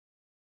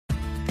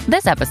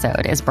This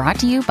episode is brought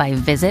to you by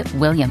Visit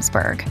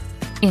Williamsburg.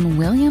 In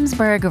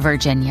Williamsburg,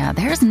 Virginia,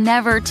 there's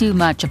never too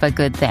much of a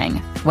good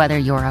thing. Whether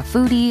you're a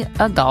foodie,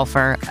 a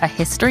golfer, a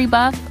history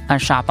buff, a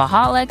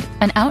shopaholic,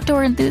 an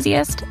outdoor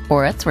enthusiast,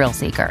 or a thrill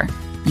seeker,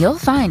 you'll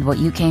find what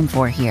you came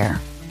for here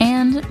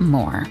and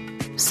more.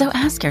 So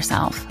ask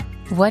yourself,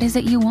 what is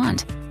it you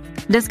want?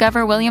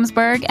 Discover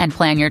Williamsburg and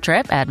plan your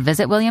trip at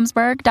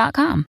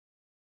visitwilliamsburg.com.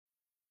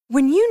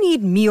 When you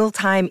need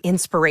mealtime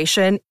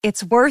inspiration,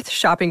 it's worth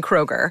shopping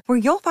Kroger, where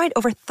you'll find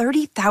over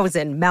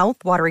 30,000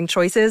 mouth-watering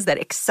choices that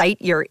excite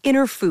your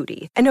inner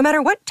foodie. And no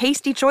matter what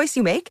tasty choice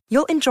you make,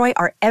 you'll enjoy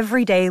our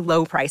everyday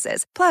low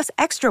prices, plus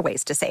extra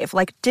ways to save,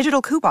 like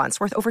digital coupons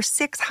worth over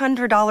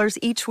 $600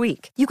 each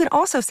week. You can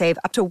also save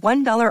up to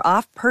 $1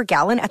 off per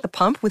gallon at the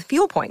pump with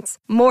fuel points.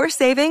 More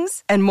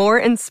savings and more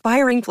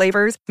inspiring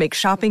flavors make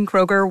shopping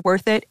Kroger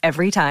worth it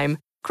every time.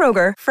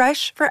 Kroger,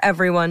 fresh for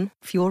everyone.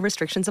 Fuel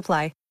restrictions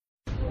apply.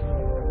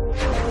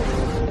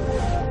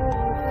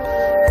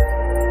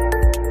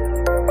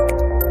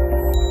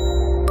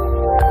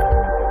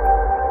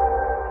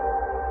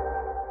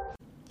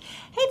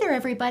 Hey there,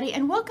 everybody,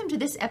 and welcome to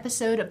this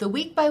episode of the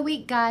Week by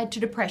Week Guide to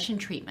Depression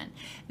Treatment.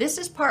 This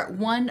is part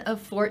 1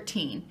 of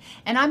 14,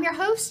 and I'm your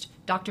host,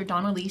 Dr.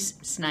 Dawn-Elise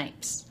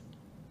Snipes.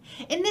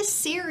 In this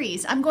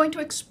series, I'm going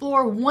to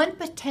explore one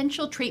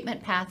potential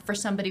treatment path for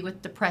somebody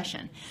with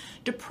depression.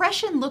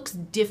 Depression looks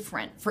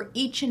different for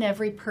each and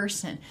every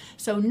person,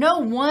 so no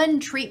one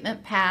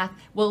treatment path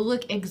will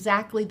look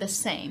exactly the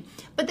same,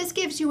 but this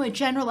gives you a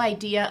general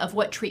idea of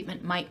what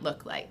treatment might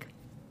look like.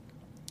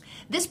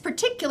 This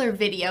particular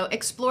video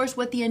explores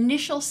what the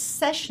initial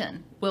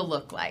session will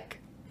look like.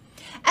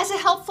 As a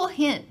helpful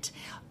hint,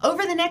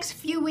 over the next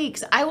few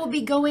weeks, I will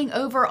be going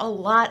over a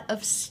lot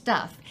of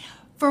stuff.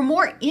 For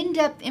more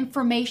in-depth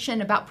information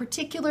about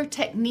particular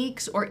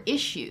techniques or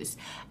issues,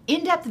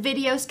 in-depth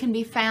videos can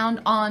be found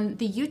on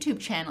the YouTube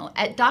channel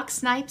at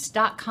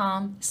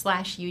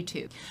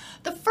docsnipes.com/YouTube.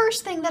 The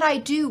first thing that I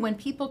do when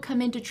people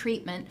come into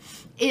treatment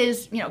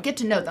is, get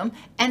to know them,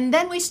 and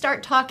then we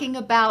start talking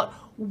about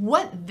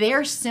what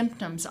their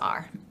symptoms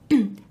are.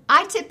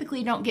 I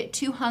typically don't get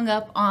too hung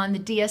up on the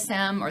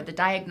DSM or the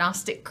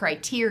diagnostic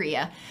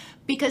criteria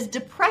because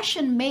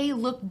depression may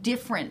look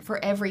different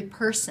for every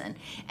person.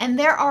 And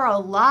there are a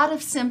lot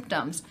of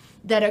symptoms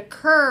that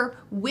occur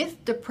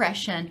with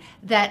depression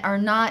that are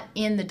not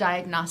in the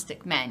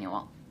diagnostic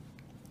manual.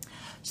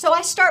 So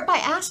I start by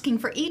asking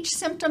for each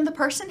symptom the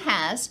person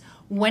has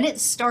when it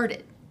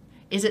started.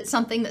 Is it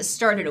something that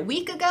started a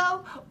week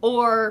ago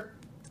or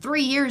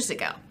 3 years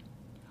ago?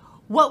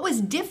 What was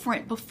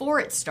different before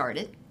it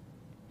started?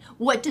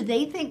 What do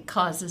they think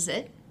causes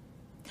it?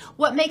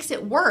 What makes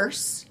it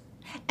worse?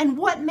 And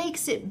what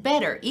makes it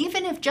better,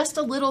 even if just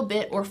a little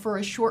bit or for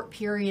a short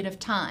period of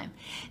time?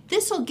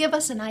 This will give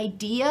us an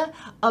idea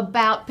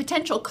about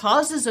potential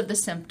causes of the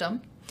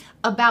symptom,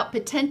 about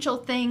potential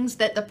things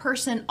that the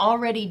person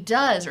already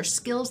does or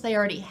skills they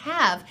already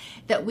have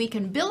that we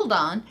can build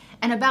on,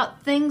 and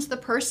about things the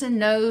person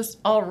knows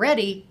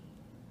already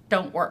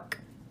don't work.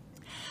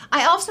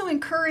 I also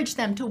encourage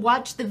them to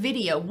watch the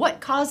video, What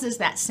Causes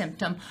That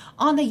Symptom,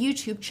 on the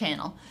YouTube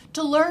channel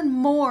to learn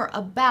more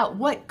about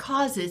what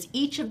causes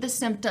each of the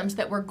symptoms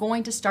that we're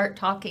going to start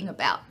talking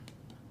about.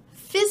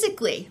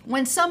 Physically,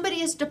 when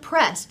somebody is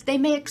depressed, they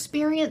may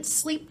experience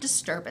sleep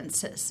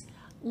disturbances.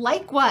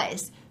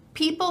 Likewise,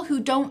 people who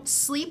don't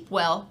sleep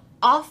well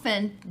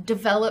often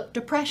develop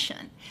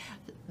depression.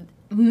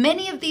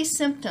 Many of these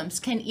symptoms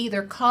can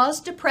either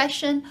cause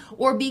depression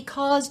or be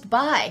caused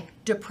by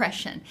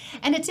depression.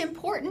 And it's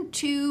important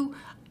to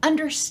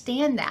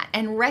understand that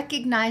and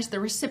recognize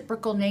the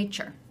reciprocal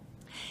nature.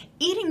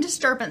 Eating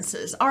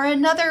disturbances are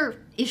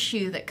another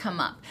issue that come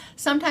up.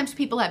 Sometimes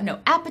people have no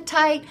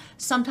appetite.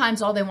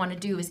 Sometimes all they want to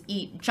do is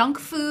eat junk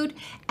food.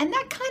 And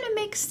that kind of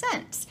makes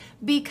sense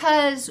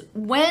because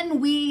when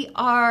we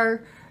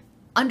are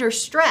under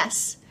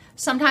stress,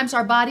 sometimes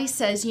our body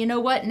says, you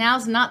know what,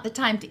 now's not the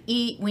time to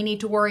eat. We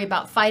need to worry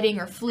about fighting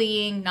or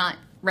fleeing, not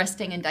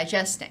resting and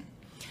digesting.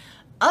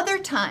 Other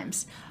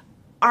times,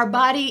 our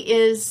body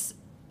is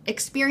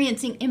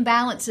experiencing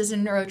imbalances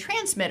in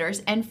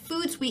neurotransmitters, and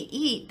foods we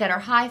eat that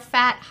are high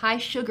fat, high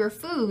sugar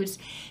foods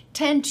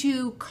tend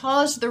to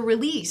cause the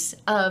release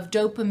of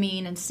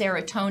dopamine and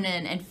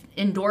serotonin and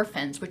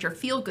endorphins, which are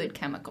feel-good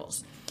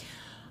chemicals.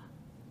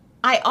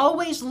 I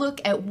always look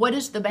at what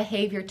is the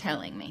behavior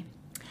telling me.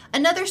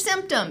 Another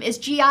symptom is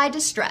GI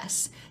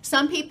distress.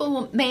 Some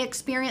people may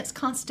experience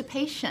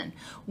constipation.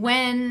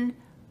 When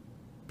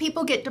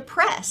people get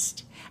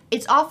depressed,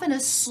 it's often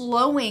a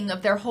slowing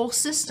of their whole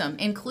system,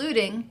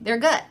 including their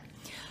gut.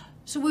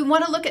 So we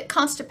want to look at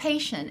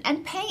constipation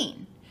and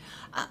pain.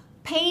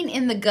 Pain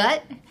in the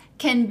gut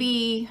can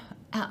be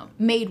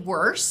made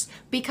worse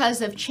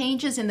because of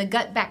changes in the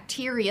gut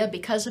bacteria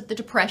because of the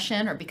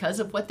depression or because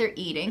of what they're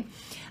eating.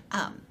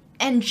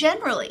 And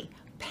generally,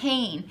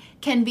 pain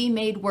can be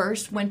made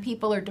worse when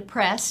people are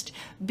depressed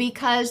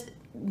because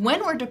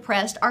when we're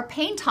depressed, our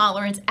pain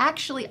tolerance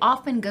actually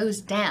often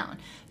goes down.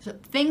 So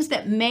things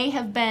that may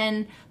have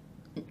been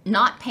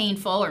not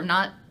painful or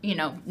not,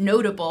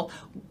 notable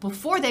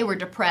before they were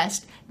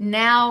depressed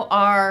now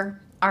are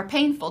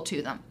painful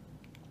to them.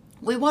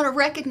 We want to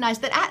recognize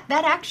that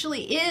that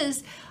actually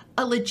is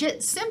a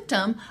legit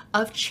symptom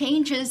of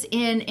changes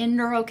in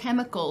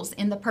neurochemicals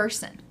in the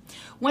person.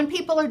 When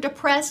people are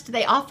depressed,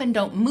 they often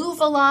don't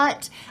move a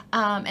lot,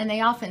 and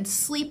they often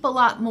sleep a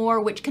lot more,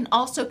 which can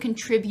also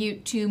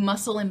contribute to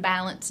muscle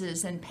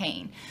imbalances and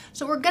pain.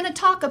 So we're going to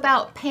talk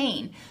about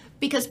pain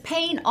because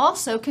pain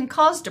also can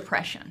cause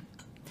depression.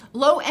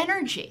 Low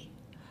energy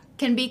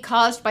can be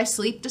caused by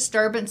sleep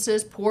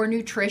disturbances, poor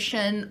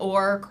nutrition,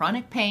 or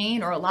chronic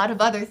pain, or a lot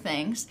of other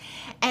things.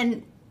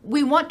 And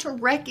we want to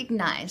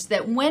recognize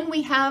that when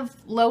we have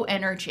low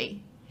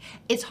energy,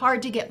 it's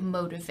hard to get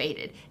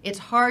motivated. It's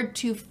hard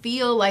to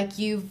feel like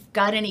you've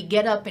got any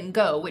get up and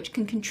go, which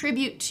can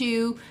contribute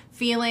to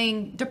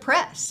feeling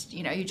depressed.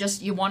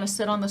 You want to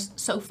sit on the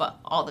sofa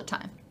all the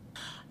time.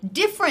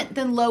 Different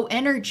than low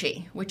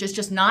energy, which is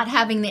just not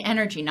having the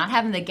energy, not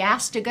having the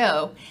gas to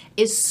go,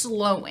 is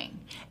slowing.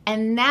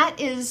 And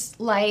that is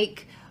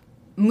like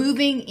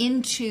moving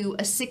into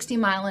a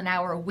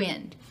 60-mile-an-hour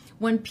wind.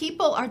 When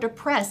people are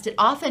depressed, it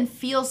often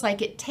feels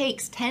like it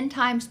takes 10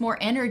 times more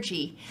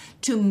energy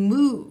to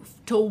move,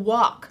 to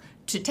walk,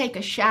 to take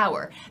a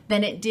shower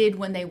than it did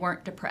when they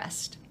weren't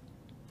depressed.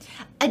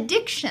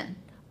 Addiction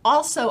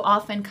also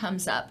often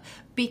comes up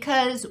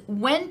because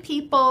when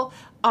people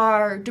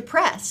are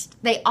depressed,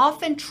 they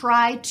often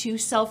try to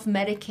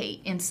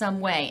self-medicate in some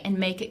way and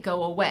make it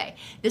go away.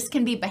 This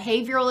can be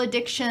behavioral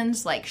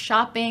addictions like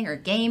shopping or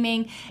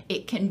gaming,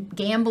 it can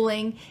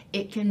gambling,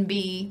 it can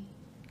be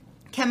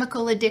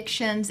chemical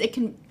addictions, it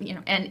can,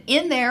 and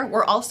in there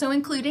we're also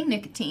including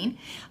nicotine.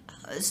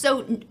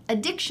 So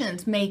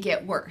addictions may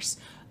get worse.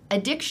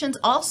 Addictions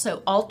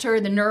also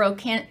alter the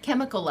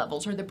neurochemical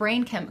levels or the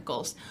brain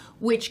chemicals,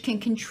 which can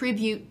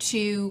contribute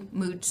to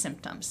mood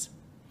symptoms.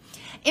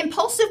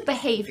 Impulsive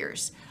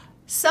behaviors.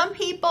 Some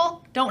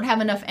people don't have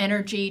enough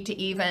energy to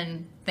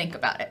even think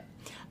about it.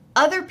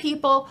 Other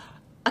people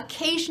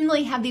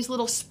occasionally have these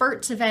little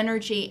spurts of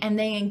energy and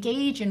they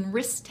engage in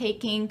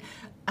risk-taking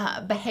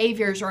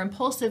behaviors or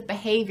impulsive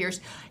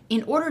behaviors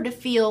in order to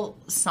feel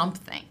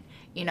something.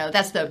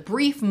 That's the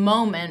brief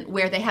moment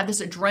where they have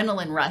this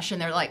adrenaline rush and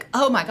they're like,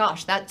 oh my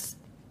gosh, that's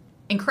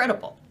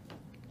incredible.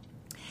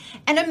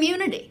 And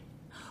immunity.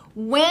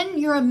 When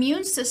your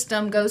immune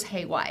system goes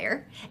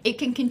haywire, it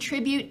can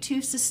contribute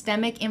to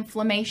systemic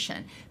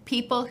inflammation.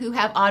 People who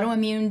have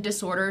autoimmune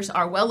disorders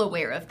are well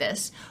aware of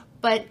this,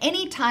 but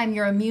anytime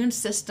your immune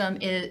system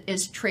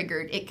is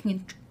triggered, it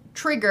can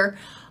trigger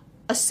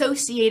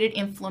associated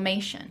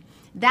inflammation.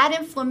 That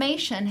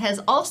inflammation has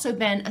also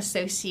been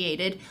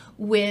associated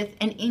with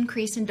an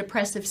increase in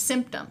depressive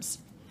symptoms.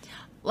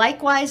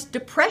 Likewise,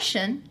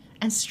 depression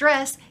and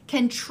stress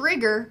can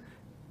trigger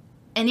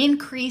an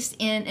increase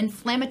in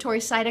inflammatory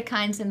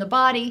cytokines in the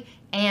body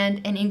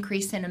and an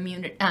increase in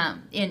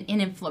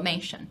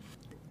inflammation.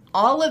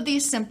 All of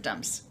these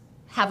symptoms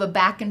have a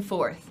back and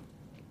forth.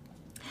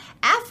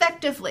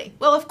 Affectively,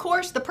 well, of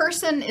course, the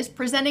person is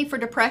presenting for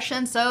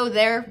depression, so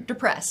they're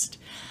depressed.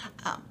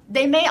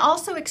 They may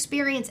also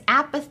experience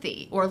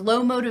apathy or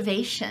low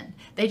motivation.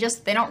 They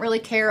don't really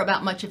care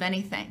about much of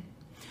anything.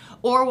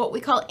 Or what we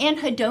call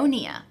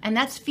anhedonia, and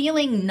that's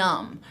feeling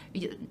numb,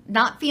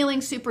 not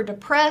feeling super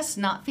depressed,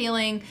 not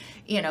feeling,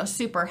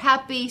 super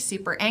happy,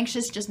 super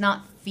anxious, just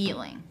not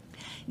feeling.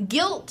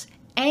 Guilt,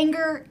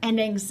 anger, and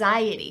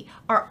anxiety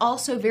are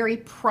also very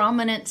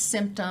prominent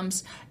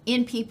symptoms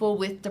in people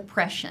with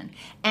depression.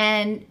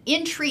 And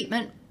in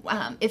treatment,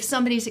 if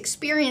somebody's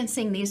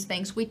experiencing these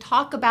things, we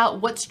talk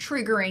about what's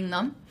triggering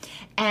them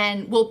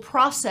and we'll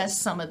process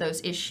some of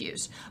those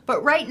issues.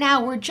 But right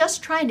now, we're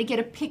just trying to get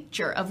a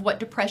picture of what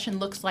depression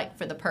looks like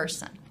for the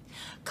person.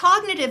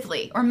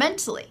 Cognitively or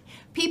mentally,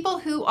 people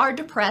who are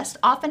depressed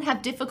often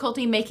have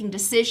difficulty making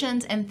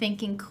decisions and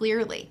thinking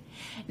clearly.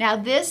 Now,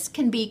 this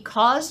can be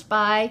caused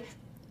by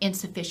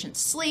insufficient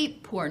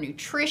sleep, poor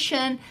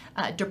nutrition,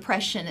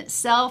 depression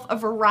itself, a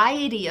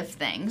variety of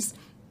things.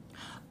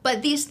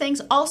 But these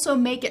things also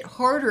make it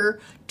harder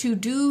to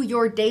do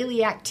your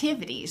daily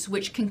activities,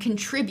 which can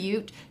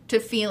contribute to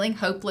feeling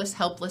hopeless,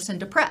 helpless, and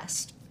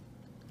depressed.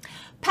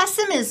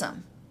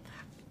 Pessimism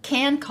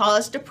can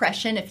cause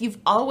depression. If you've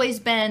always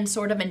been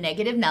sort of a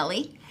negative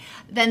Nelly,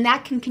 then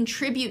that can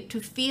contribute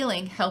to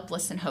feeling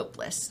helpless and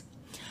hopeless.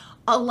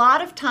 A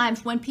lot of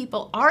times when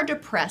people are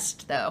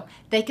depressed, though,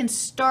 they can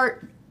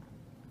start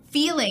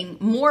feeling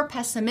more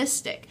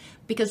pessimistic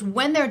because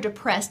when they're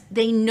depressed,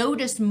 they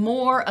notice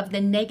more of the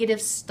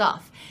negative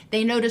stuff.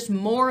 They notice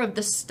more of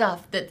the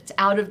stuff that's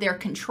out of their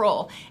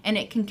control, and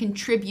it can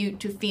contribute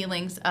to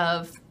feelings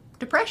of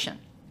depression.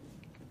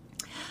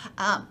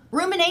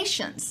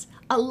 Ruminations.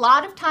 A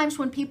lot of times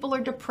when people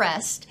are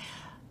depressed,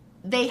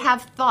 they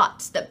have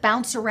thoughts that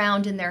bounce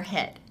around in their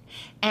head.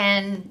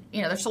 And,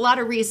 there's a lot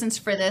of reasons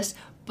for this,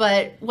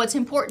 but what's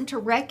important to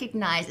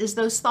recognize is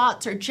those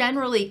thoughts are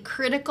generally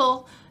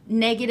critical,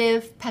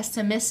 negative,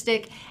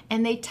 pessimistic,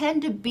 and they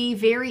tend to be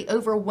very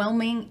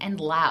overwhelming and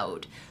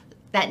loud.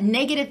 That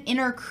negative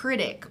inner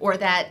critic or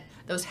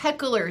those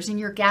hecklers in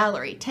your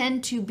gallery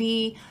tend to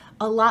be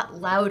a lot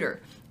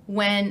louder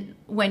when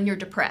you're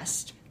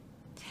depressed.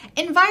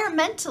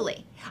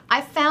 Environmentally,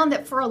 I found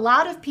that for a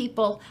lot of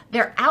people,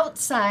 their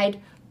outside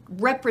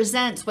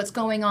represents what's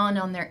going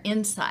on their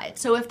inside.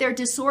 So if they're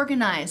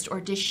disorganized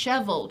or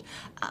disheveled,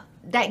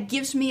 that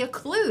gives me a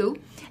clue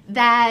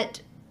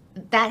that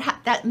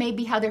may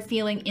be how they're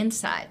feeling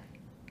inside.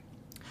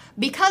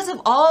 Because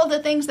of all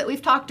the things that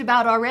we've talked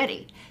about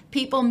already,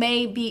 people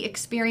may be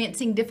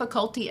experiencing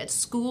difficulty at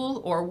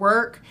school or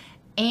work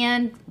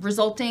and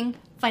resulting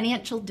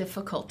financial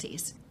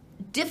difficulties.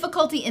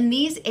 Difficulty in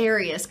these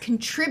areas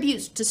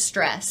contributes to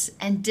stress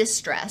and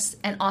distress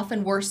and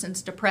often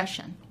worsens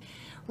depression.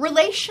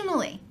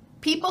 Relationally,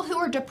 people who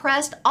are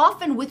depressed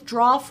often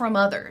withdraw from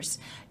others.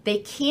 They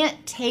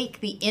can't take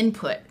the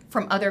input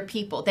from other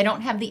people. They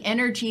don't have the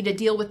energy to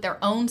deal with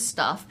their own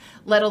stuff,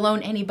 let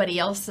alone anybody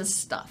else's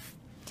stuff.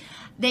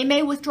 They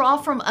may withdraw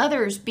from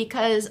others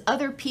because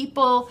other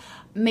people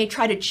may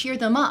try to cheer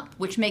them up,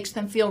 which makes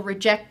them feel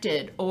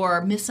rejected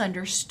or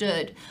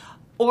misunderstood.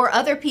 Or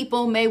other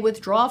people may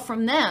withdraw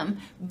from them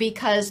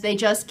because they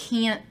just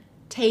can't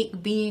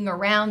take being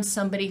around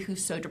somebody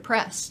who's so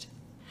depressed.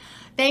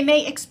 They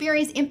may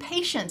experience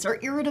impatience or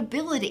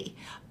irritability,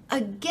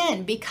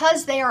 again,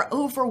 because they are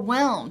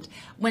overwhelmed.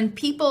 When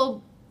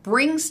people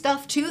bring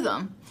stuff to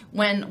them,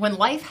 when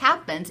life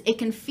happens, it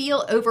can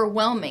feel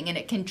overwhelming and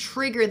it can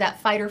trigger that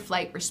fight or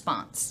flight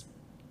response.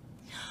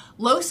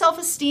 Low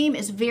self-esteem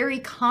is very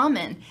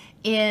common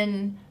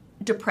in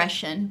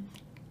depression.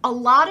 A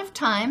lot of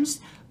times,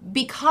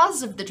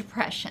 because of the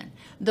depression,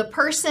 the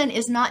person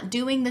is not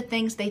doing the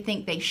things they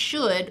think they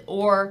should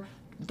or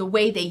the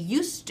way they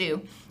used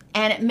to,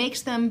 and it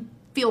makes them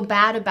feel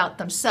bad about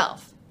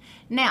themselves.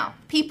 Now,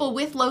 people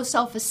with low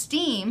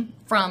self-esteem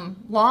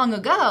from long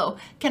ago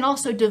can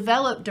also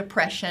develop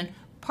depression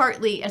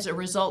partly as a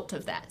result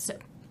of that. So,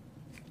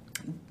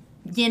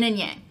 yin and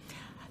yang.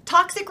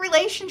 Toxic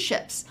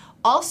relationships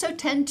also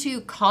tend to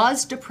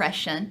cause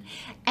depression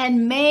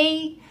and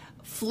may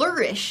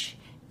flourish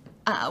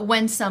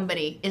when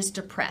somebody is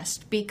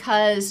depressed,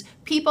 because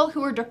people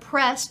who are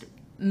depressed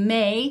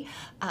may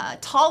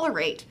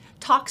tolerate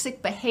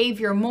toxic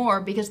behavior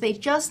more because they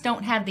just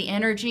don't have the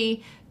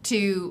energy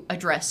to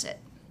address it.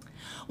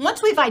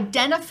 Once we've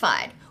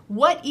identified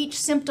what each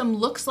symptom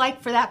looks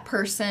like for that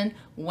person,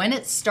 when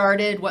it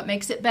started, what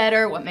makes it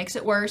better, what makes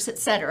it worse,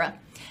 etc.,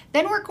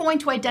 then we're going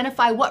to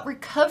identify what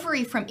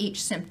recovery from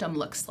each symptom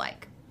looks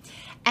like.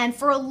 And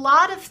for a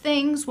lot of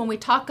things, when we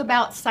talk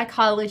about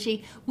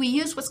psychology, we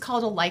use what's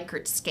called a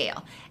Likert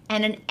scale.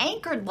 And an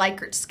anchored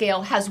Likert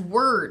scale has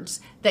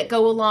words that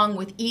go along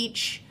with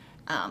each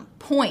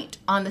point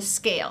on the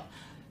scale.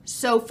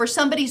 So for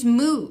somebody's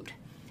mood,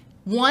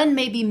 1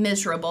 may be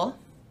miserable,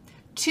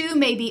 2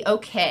 may be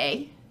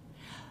okay,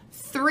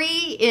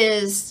 3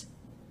 is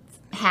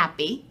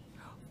happy,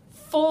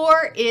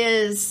 4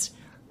 is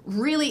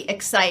really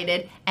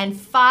excited, and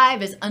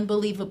 5 is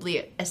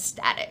unbelievably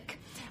ecstatic.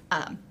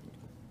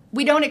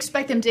 We don't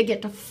expect them to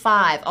get to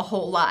 5 a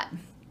whole lot,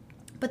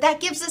 but that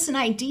gives us an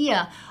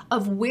idea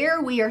of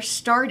where we are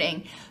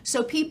starting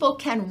so people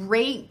can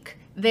rank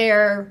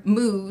their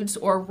moods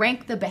or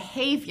rank the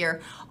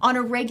behavior on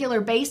a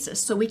regular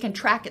basis so we can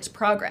track its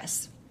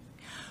progress.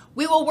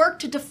 We will work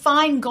to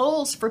define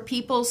goals for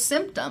people's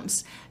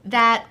symptoms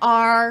that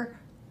are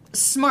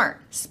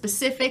SMART,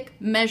 specific,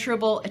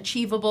 measurable,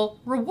 achievable,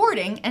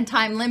 rewarding, and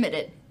time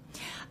limited.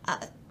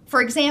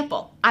 For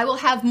example, I will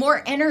have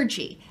more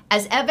energy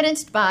as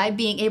evidenced by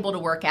being able to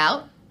work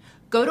out,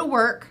 go to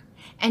work,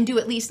 and do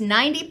at least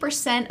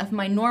 90% of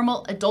my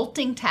normal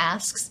adulting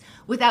tasks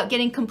without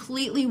getting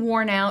completely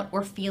worn out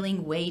or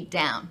feeling weighed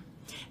down.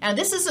 Now,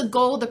 this is a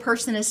goal the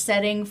person is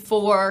setting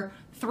for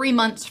 3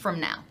 months from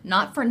now,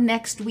 not for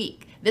next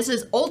week. This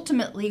is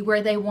ultimately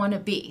where they want to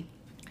be.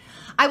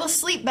 I will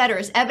sleep better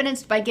as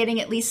evidenced by getting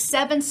at least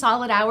 7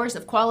 solid hours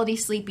of quality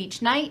sleep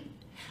each night.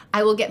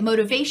 I will get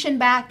motivation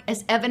back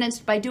as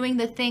evidenced by doing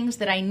the things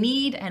that I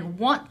need and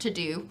want to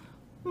do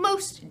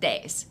most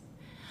days.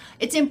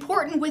 It's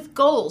important with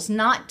goals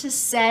not to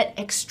set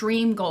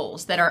extreme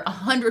goals that are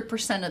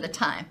 100% of the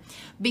time,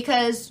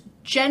 because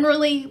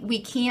generally we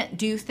can't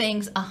do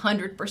things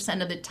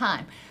 100% of the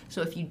time.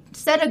 So if you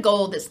set a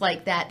goal that's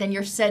like that, then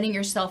you're setting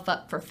yourself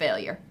up for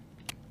failure.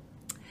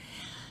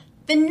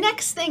 The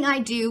next thing I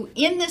do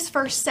in this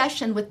first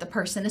session with the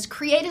person is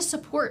create a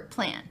support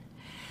plan.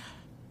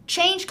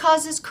 Change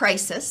causes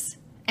crisis,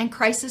 and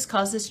crisis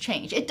causes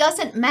change. It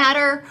doesn't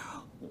matter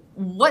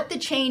what the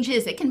change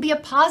is. It can be a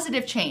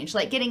positive change,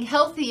 like getting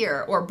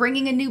healthier or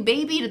bringing a new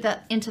baby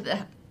into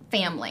the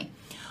family.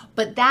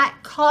 But that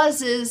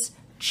causes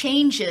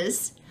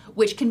changes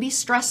which can be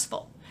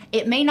stressful.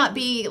 It may not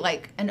be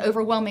like an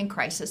overwhelming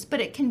crisis,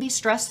 but it can be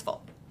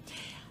stressful.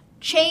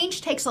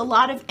 Change takes a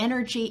lot of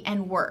energy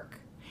and work.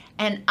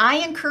 And I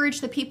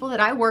encourage the people that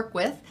I work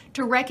with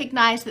to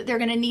recognize that they're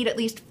going to need at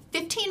least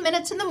 15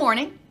 minutes in the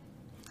morning,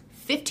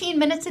 15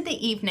 minutes in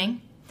the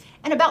evening,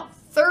 and about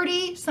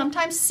 30,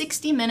 sometimes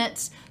 60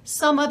 minutes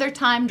some other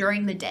time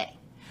during the day.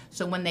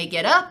 So when they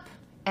get up,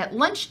 at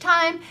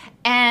lunchtime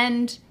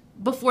and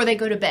before they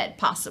go to bed,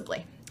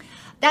 possibly.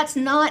 That's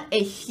not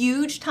a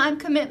huge time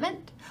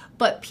commitment,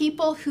 but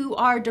people who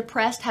are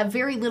depressed have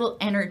very little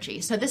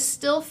energy, so this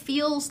still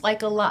feels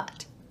like a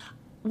lot.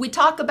 We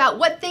talk about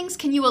what things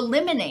can you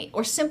eliminate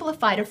or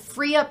simplify to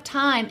free up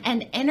time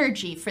and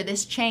energy for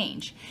this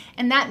change.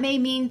 And that may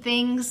mean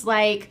things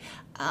like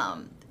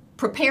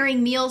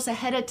preparing meals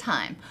ahead of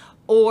time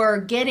or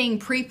getting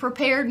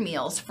pre-prepared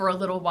meals for a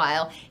little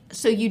while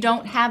so you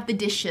don't have the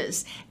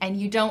dishes and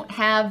you don't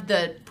have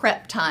the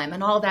prep time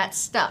and all that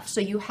stuff.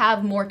 So you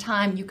have more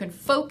time, you can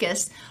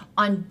focus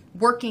on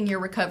working your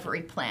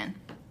recovery plan.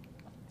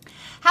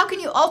 How can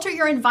you alter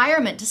your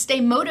environment to stay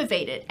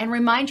motivated and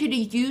remind you to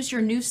use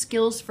your new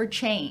skills for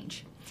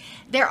change?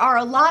 There are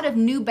a lot of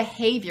new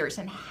behaviors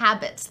and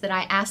habits that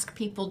I ask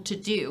people to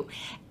do.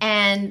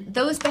 And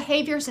those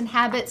behaviors and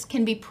habits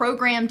can be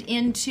programmed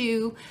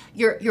into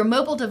your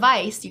mobile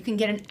device. You can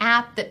get an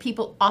app that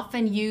people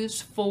often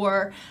use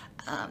for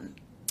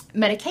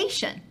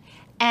medication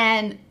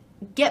and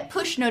get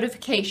push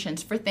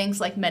notifications for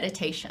things like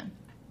meditation.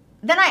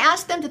 Then I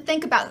ask them to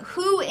think about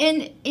who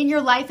in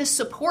your life is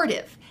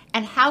supportive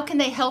and how can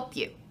they help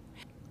you?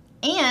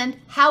 And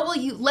how will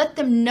you let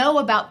them know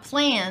about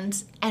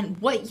plans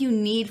and what you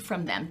need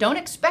from them? Don't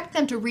expect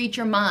them to read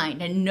your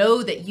mind and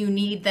know that you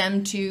need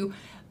them to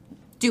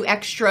do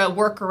extra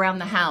work around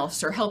the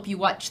house or help you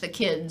watch the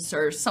kids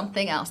or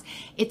something else.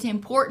 It's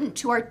important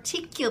to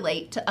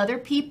articulate to other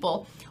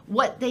people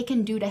what they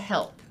can do to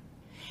help.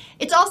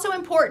 It's also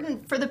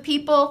important for the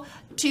people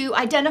to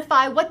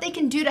identify what they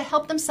can do to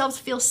help themselves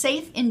feel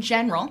safe in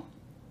general,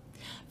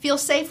 feel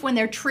safe when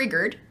they're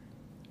triggered,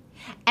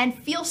 and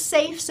feel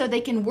safe so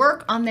they can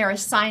work on their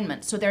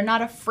assignments so they're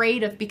not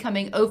afraid of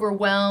becoming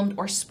overwhelmed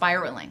or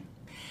spiraling.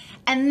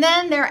 And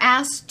then they're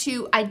asked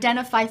to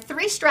identify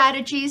 3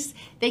 strategies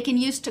they can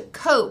use to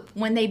cope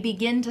when they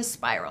begin to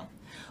spiral.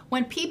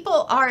 When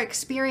people are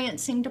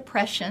experiencing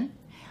depression,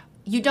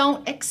 you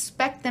don't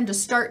expect them to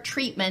start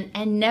treatment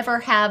and never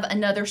have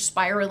another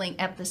spiraling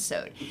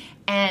episode.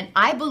 And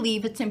I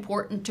believe it's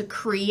important to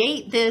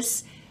create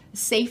this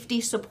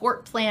safety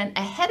support plan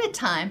ahead of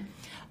time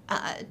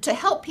to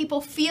help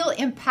people feel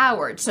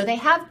empowered. So they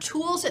have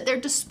tools at their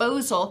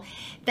disposal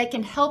that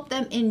can help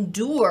them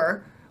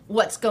endure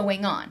what's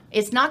going on.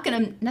 It's not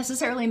going to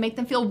necessarily make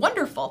them feel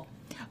wonderful,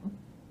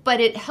 but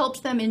it helps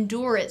them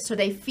endure it so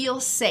they feel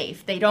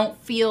safe. They don't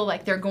feel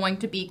like they're going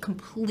to be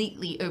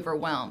completely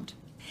overwhelmed.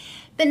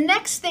 The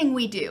next thing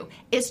we do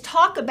is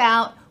talk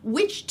about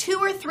which 2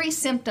 or 3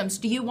 symptoms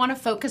do you want to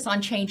focus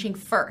on changing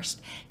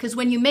first. Because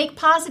when you make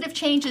positive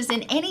changes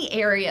in any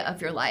area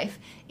of your life,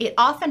 it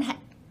often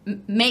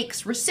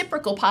makes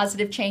reciprocal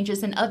positive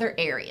changes in other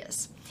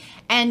areas.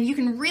 And you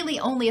can really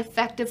only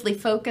effectively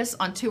focus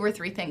on 2 or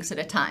 3 things at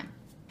a time.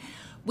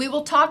 We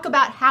will talk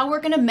about how we're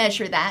going to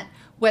measure that,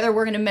 whether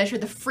we're going to measure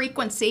the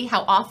frequency,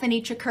 how often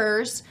each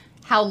occurs,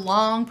 how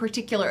long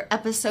particular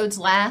episodes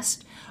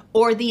last,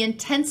 or the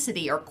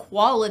intensity or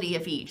quality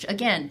of each,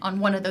 again, on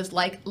one of those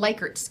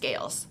Likert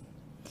scales.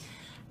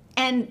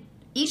 And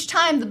each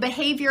time the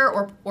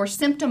behavior or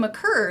symptom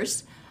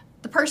occurs,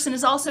 the person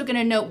is also going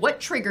to know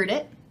what triggered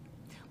it,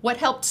 what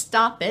helped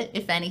stop it,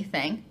 if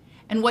anything,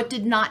 and what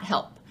did not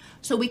help.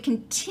 So we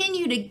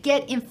continue to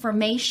get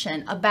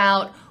information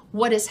about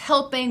what is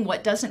helping,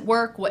 what doesn't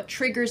work, what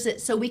triggers it,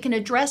 so we can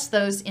address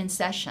those in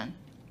session.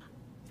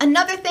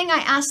 Another thing I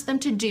ask them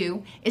to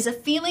do is a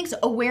feelings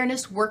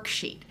awareness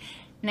worksheet.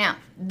 Now,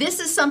 this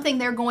is something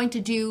they're going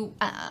to do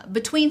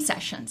between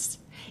sessions.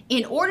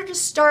 In order to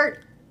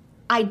start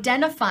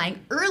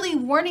identifying early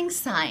warning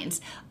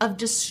signs of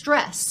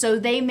distress, so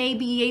they may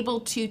be able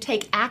to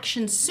take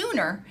action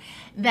sooner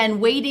than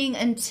waiting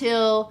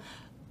until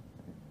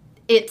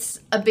it's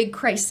a big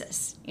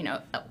crisis,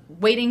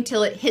 waiting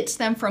till it hits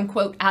them from,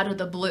 quote, out of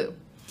the blue.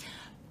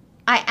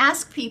 I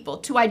ask people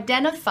to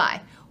identify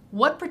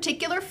what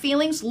particular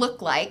feelings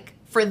look like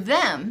for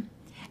them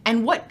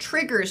and what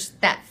triggers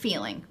that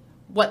feeling,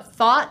 what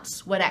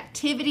thoughts, what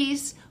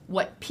activities,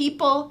 what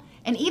people,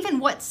 and even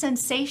what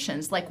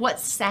sensations, like what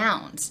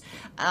sounds.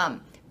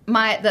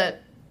 The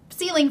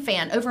ceiling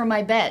fan over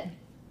my bed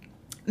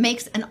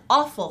makes an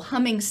awful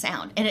humming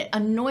sound and it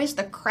annoys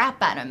the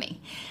crap out of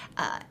me.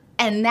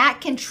 And that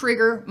can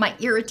trigger my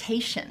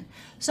irritation.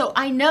 So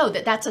I know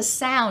that that's a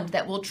sound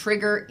that will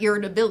trigger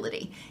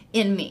irritability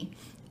in me.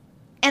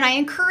 And I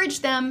encourage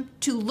them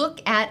to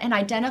look at and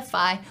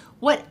identify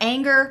what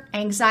anger,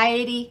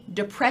 anxiety,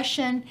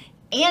 depression,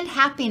 and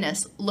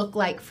happiness look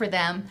like for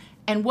them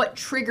and what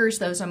triggers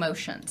those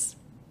emotions.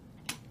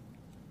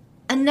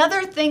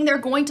 Another thing they're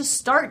going to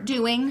start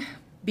doing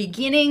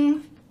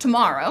beginning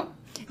tomorrow,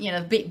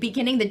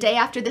 beginning the day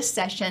after this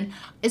session,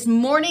 is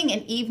morning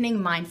and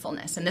evening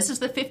mindfulness. And this is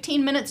the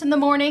 15 minutes in the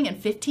morning and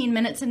 15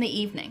 minutes in the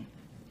evening.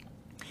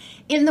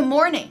 In the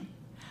morning,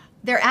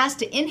 they're asked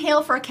to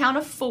inhale for a count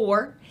of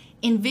 4,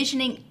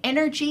 envisioning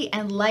energy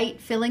and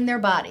light filling their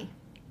body.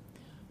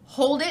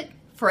 Hold it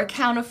for a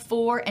count of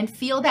 4 and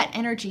feel that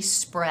energy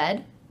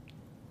spread.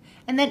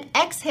 And then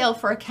exhale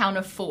for a count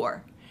of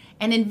 4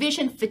 and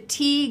envision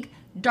fatigue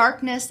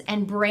darkness,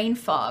 and brain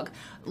fog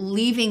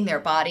leaving their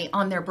body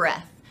on their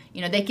breath.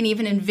 They can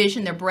even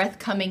envision their breath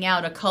coming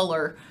out a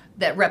color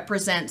that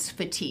represents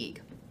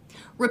fatigue.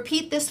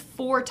 Repeat this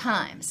 4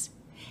 times.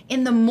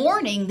 In the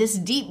morning, this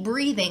deep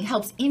breathing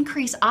helps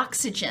increase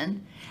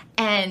oxygen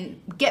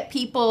and get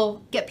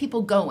people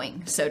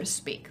going, so to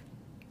speak.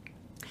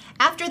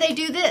 After they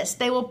do this,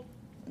 they will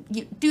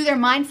do their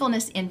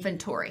mindfulness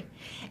inventory.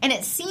 And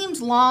it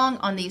seems long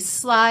on these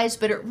slides,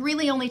 but it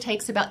really only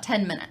takes about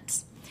 10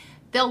 minutes.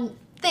 They'll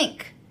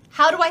think,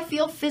 how do I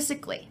feel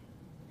physically?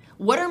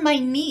 What are my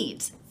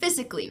needs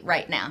physically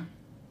right now?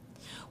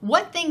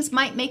 What things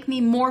might make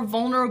me more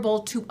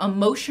vulnerable to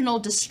emotional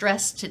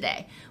distress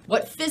today?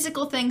 What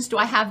physical things do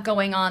I have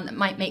going on that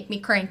might make me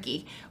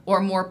cranky or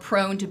more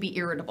prone to be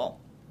irritable?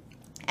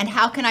 And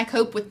how can I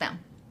cope with them?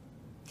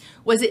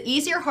 Was it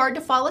easy or hard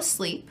to fall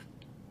asleep?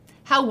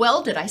 How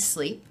well did I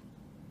sleep?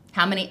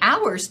 How many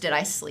hours did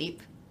I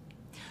sleep?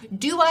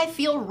 Do I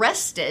feel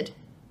rested?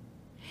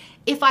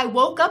 If I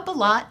woke up a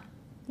lot,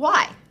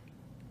 why?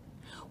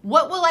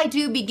 What will I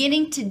do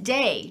beginning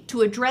today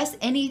to address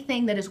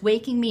anything that is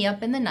waking me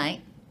up in the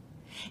night?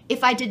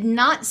 If I did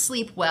not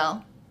sleep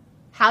well,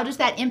 how does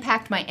that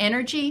impact my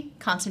energy,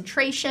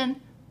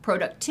 concentration,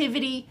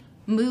 productivity,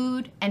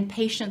 mood, and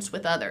patience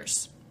with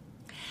others?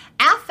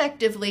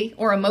 Affectively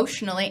or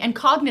emotionally and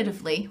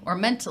cognitively or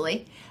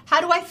mentally,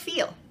 how do I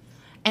feel?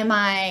 Am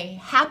I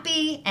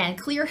happy and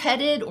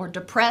clear-headed or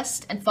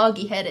depressed and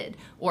foggy-headed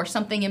or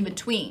something in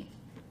between?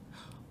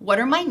 What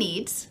are my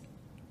needs?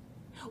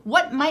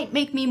 What might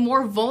make me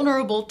more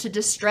vulnerable to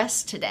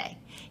distress today?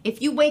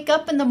 If you wake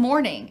up in the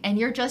morning and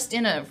you're just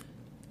in a,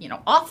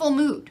 awful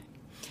mood,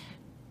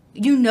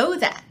 you know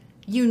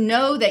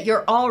that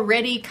you're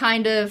already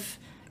kind of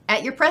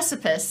at your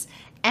precipice,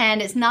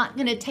 and it's not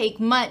going to take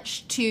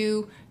much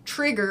to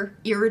trigger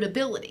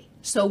irritability.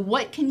 So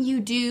what can you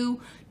do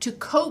to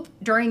cope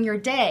during your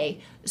day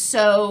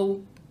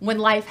so when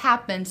life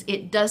happens,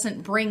 it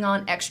doesn't bring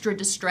on extra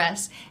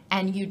distress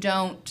and you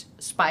don't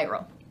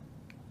spiral?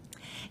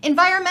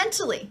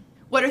 Environmentally,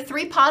 what are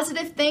 3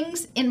 positive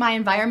things in my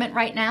environment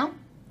right now?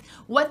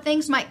 What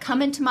things might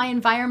come into my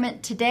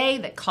environment today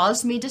that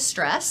cause me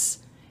distress?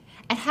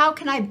 And how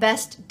can I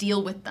best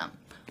deal with them?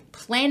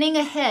 Planning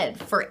ahead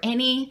for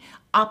any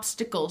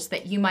obstacles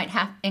that you might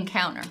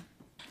encounter.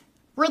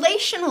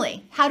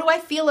 Relationally, how do I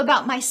feel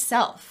about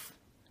myself?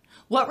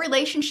 What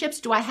relationships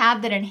do I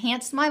have that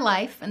enhance my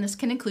life? And this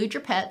can include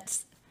your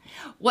pets.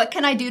 What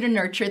can I do to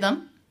nurture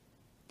them?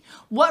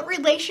 What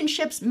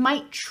relationships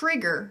might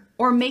trigger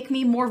or make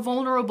me more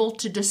vulnerable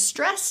to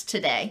distress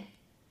today?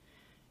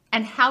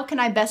 And how can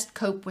I best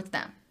cope with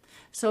them?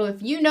 So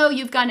if you know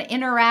you've got to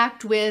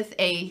interact with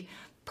a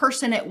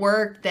person at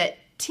work that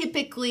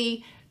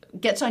typically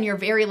gets on your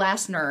very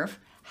last nerve,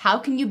 how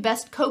can you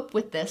best cope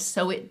with this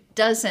so it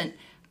doesn't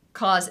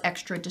cause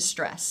extra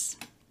distress?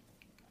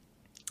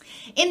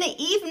 In the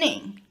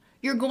evening,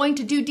 you're going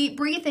to do deep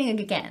breathing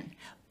again,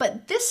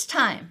 but this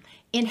time,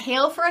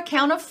 inhale for a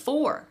count of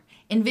 4.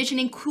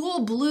 Envisioning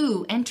cool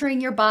blue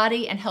entering your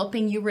body and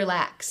helping you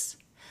relax.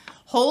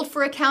 Hold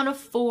for a count of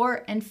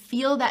 4 and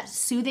feel that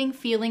soothing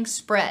feeling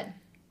spread.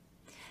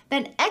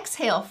 Then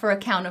exhale for a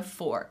count of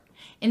 4,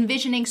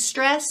 envisioning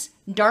stress,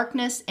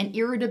 darkness, and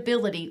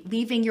irritability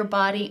leaving your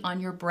body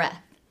on your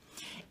breath.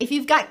 If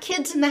you've got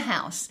kids in the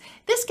house,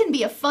 this can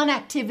be a fun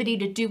activity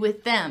to do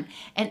with them,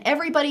 and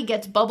everybody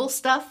gets bubble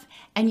stuff,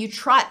 and you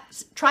try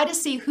to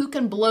see who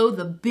can blow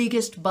the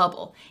biggest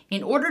bubble.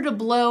 In order to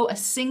blow a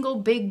single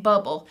big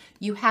bubble,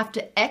 you have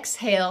to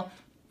exhale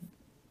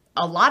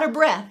a lot of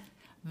breath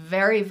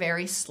very,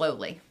 very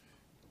slowly.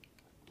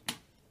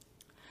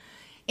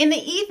 In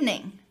the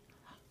evening,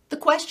 the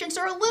questions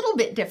are a little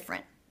bit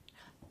different.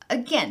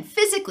 Again,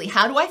 physically,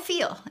 how do I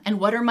feel,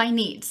 and what are my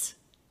needs?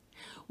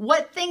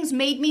 What things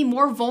made me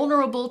more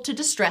vulnerable to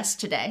distress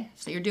today?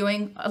 So you're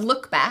doing a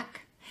look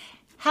back.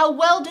 How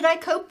well did I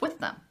cope with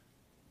them?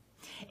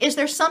 Is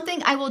there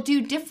something I will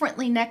do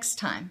differently next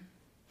time?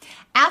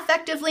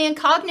 Affectively and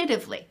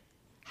cognitively,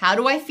 how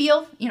do I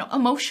feel,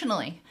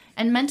 emotionally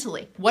and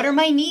mentally? What are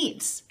my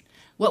needs?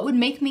 What would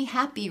make me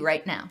happy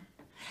right now?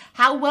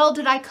 How well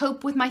did I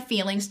cope with my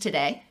feelings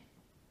today?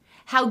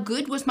 How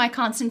good was my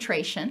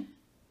concentration?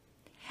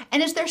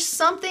 And is there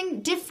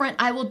something different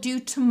I will do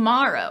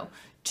tomorrow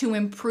to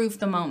improve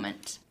the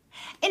moment?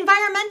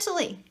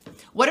 Environmentally,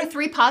 what are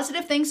 3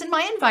 positive things in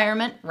my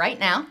environment right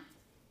now?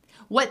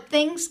 What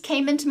things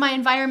came into my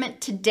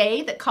environment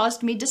today that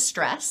caused me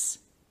distress?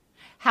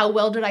 How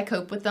well did I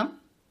cope with them?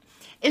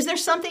 Is there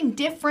something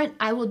different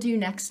I will do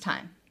next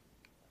time?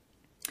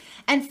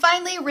 And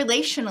finally,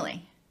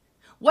 relationally,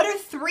 what are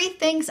 3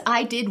 things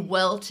I did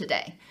well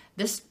today?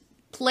 This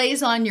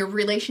plays on your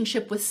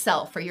relationship with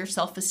self or your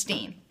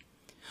self-esteem.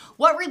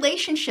 What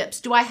relationships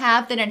do I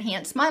have that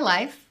enhance my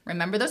life?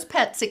 Remember those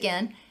pets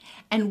again.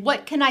 And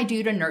what can I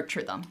do to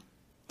nurture them?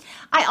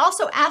 I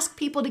also ask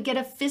people to get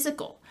a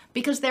physical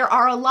because there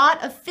are a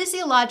lot of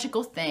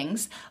physiological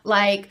things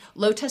like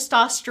low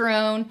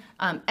testosterone,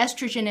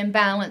 estrogen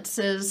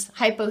imbalances,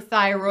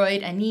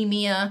 hypothyroid,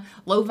 anemia,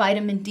 low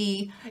vitamin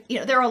D.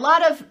 There are a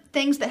lot of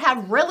things that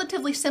have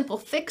relatively simple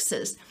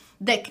fixes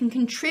that can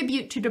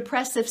contribute to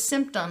depressive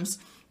symptoms,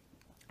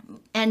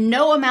 and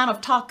no amount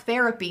of talk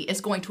therapy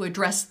is going to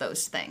address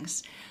those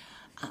things.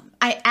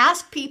 I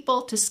ask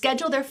people to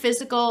schedule their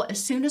physical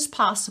as soon as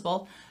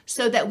possible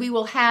so that we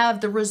will have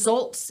the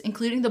results,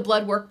 including the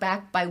blood work,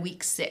 back by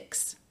week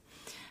 6.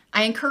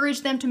 I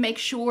encourage them to make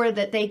sure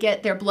that they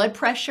get their blood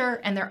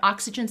pressure and their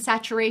oxygen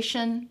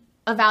saturation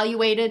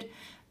evaluated,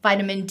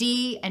 vitamin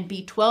D and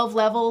B12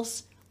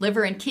 levels,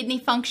 liver and kidney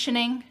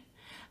functioning,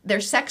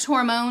 their sex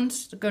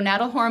hormones,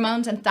 gonadal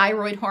hormones and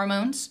thyroid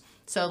hormones,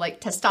 so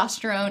like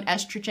testosterone,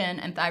 estrogen,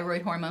 and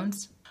thyroid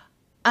hormones,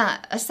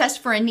 assess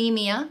for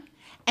anemia,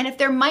 and if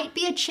there might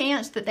be a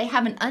chance that they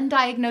have an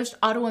undiagnosed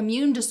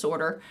autoimmune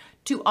disorder,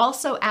 to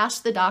also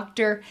ask the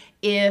doctor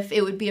if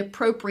it would be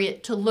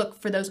appropriate to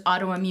look for those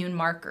autoimmune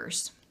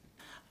markers.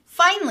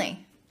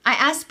 Finally, I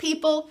ask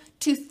people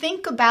to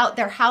think about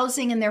their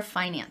housing and their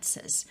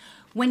finances.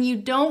 When you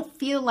don't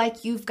feel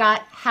like you've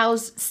got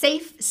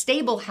safe,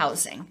 stable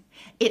housing,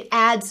 it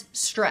adds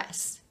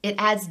stress. It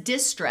adds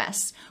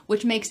distress,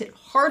 which makes it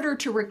harder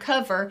to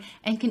recover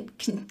and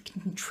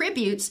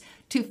contributes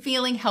to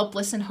feeling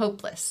helpless and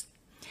hopeless.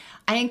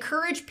 I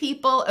encourage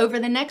people over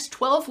the next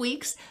 12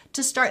 weeks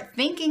to start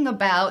thinking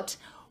about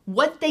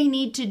what they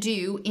need to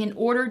do in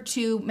order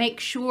to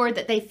make sure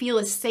that they feel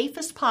as safe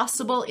as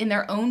possible in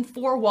their own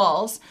 4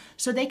 walls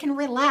so they can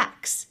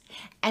relax.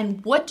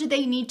 And what do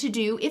they need to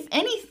do, if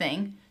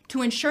anything,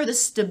 to ensure the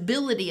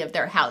stability of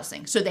their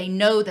housing so they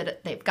know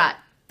that they've got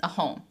a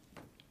home.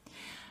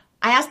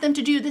 I ask them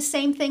to do the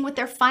same thing with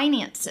their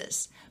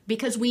finances,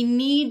 because we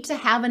need to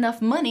have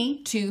enough money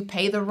to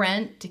pay the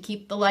rent, to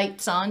keep the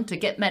lights on, to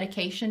get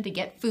medication, to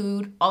get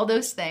food, all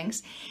those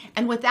things.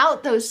 And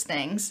without those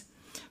things,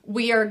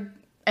 we are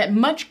at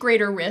much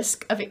greater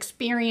risk of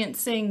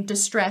experiencing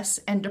distress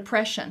and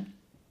depression.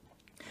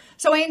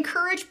 So I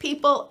encourage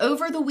people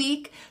over the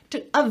week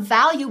to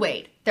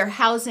evaluate their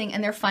housing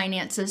and their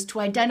finances to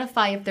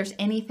identify if there's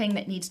anything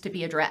that needs to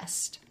be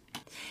addressed.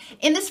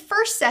 In this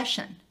first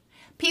session,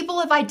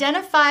 people have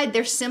identified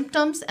their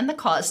symptoms and the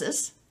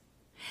causes.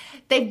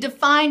 They've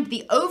defined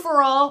the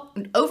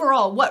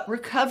overall what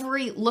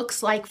recovery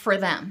looks like for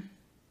them.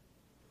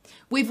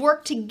 We've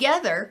worked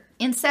together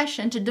in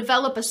session to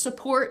develop a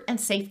support and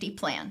safety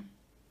plan.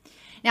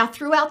 Now,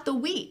 throughout the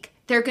week,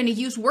 they're going to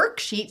use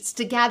worksheets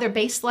to gather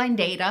baseline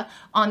data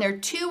on their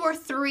 2 or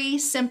 3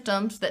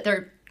 symptoms that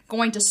they're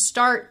going to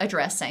start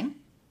addressing.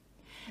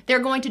 They're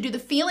going to do the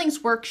feelings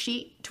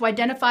worksheet to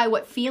identify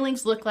what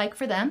feelings look like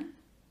for them.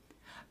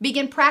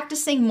 Begin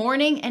practicing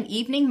morning and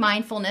evening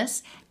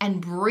mindfulness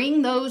and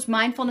bring those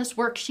mindfulness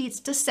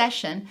worksheets to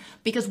session,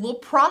 because we'll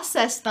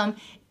process them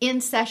in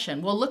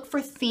session. We'll look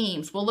for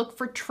themes, we'll look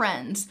for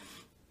trends,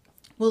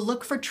 we'll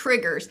look for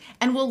triggers,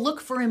 and we'll look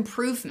for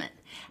improvement.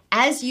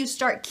 As you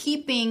start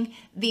keeping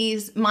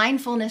these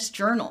mindfulness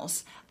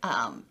journals,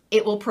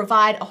 it will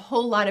provide a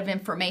whole lot of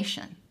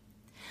information.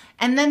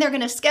 And then they're going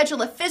to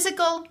schedule a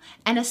physical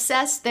and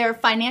assess their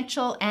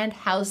financial and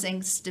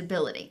housing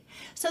stability.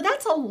 So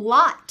that's a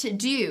lot to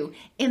do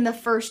in the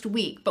first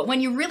week. But when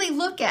you really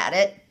look at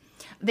it,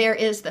 there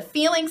is the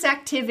feelings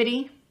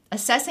activity,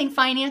 assessing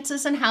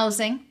finances and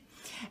housing,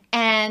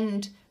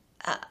 and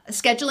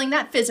scheduling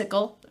that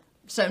physical.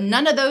 So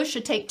none of those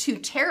should take too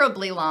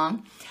terribly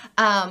long.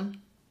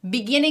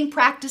 Beginning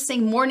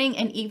practicing morning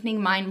and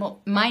evening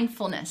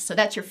mindfulness. So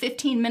that's your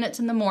 15 minutes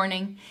in the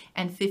morning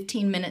and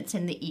 15 minutes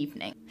in the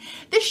evening.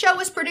 This show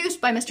was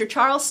produced by Mr.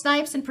 Charles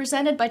Snipes and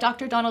presented by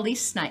Dr.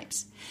 Dawn-Elise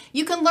Snipes.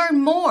 You can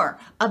learn more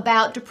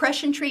about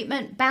depression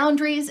treatment,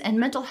 boundaries, and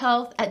mental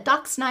health at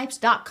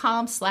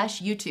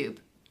DocSnipes.com/YouTube.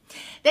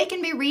 They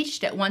can be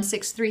reached at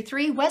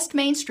 1633 West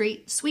Main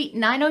Street, Suite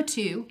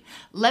 902,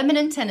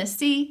 Lebanon,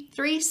 Tennessee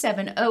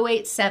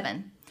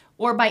 37087,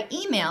 or by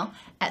email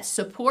at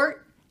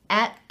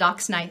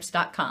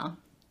support@DocSnipes.com.